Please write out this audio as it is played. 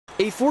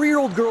A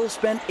 4-year-old girl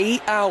spent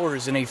 8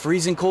 hours in a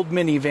freezing cold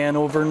minivan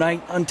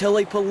overnight until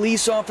a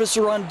police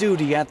officer on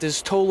duty at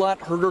this tow lot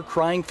heard her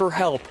crying for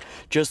help.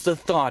 Just the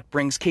thought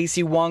brings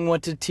Casey Wangwa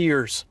to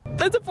tears.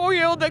 That's a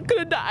 4-year-old that could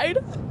have died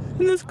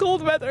in this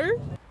cold weather.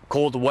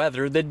 Cold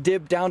weather that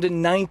dipped down to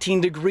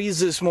 19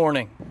 degrees this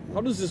morning. How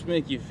does this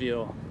make you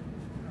feel?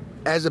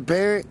 As a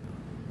parent,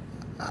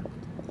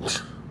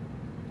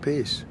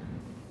 peace.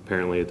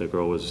 Apparently the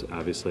girl was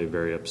obviously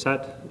very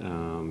upset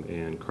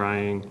and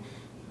crying,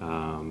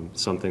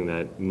 something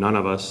that none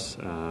of us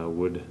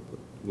would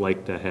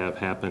like to have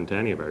happen to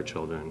any of our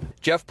children.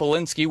 Jeff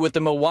Polenske with the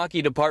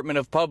Milwaukee Department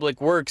of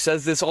Public Works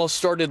says this all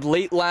started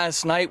late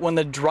last night when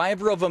the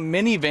driver of a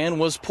minivan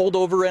was pulled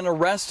over and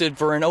arrested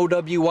for an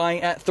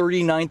OWI at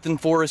 39th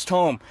and Forest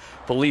Home.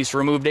 Police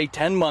removed a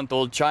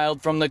 10-month-old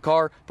child from the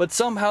car, but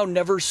somehow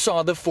never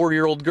saw the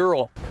 4-year-old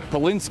girl.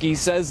 Polenske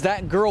says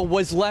that girl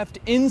was left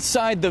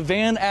inside the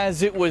van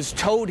as it was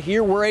towed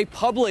here, where a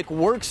Public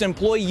Works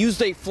employee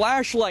used a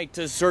flashlight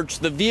to search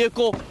the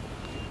vehicle,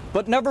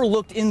 but never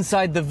looked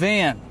inside the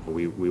van.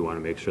 We want to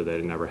make sure that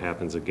it never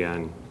happens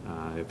again.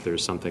 If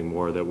there's something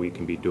more that we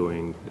can be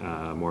doing,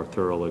 a more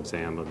thorough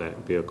exam of that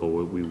vehicle,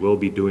 we will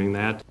be doing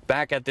that.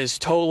 Back at this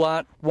tow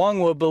lot,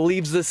 Wangwa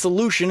believes the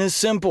solution is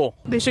simple.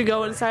 They should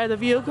go inside the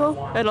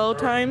vehicle at all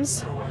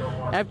times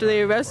after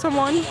they arrest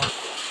someone.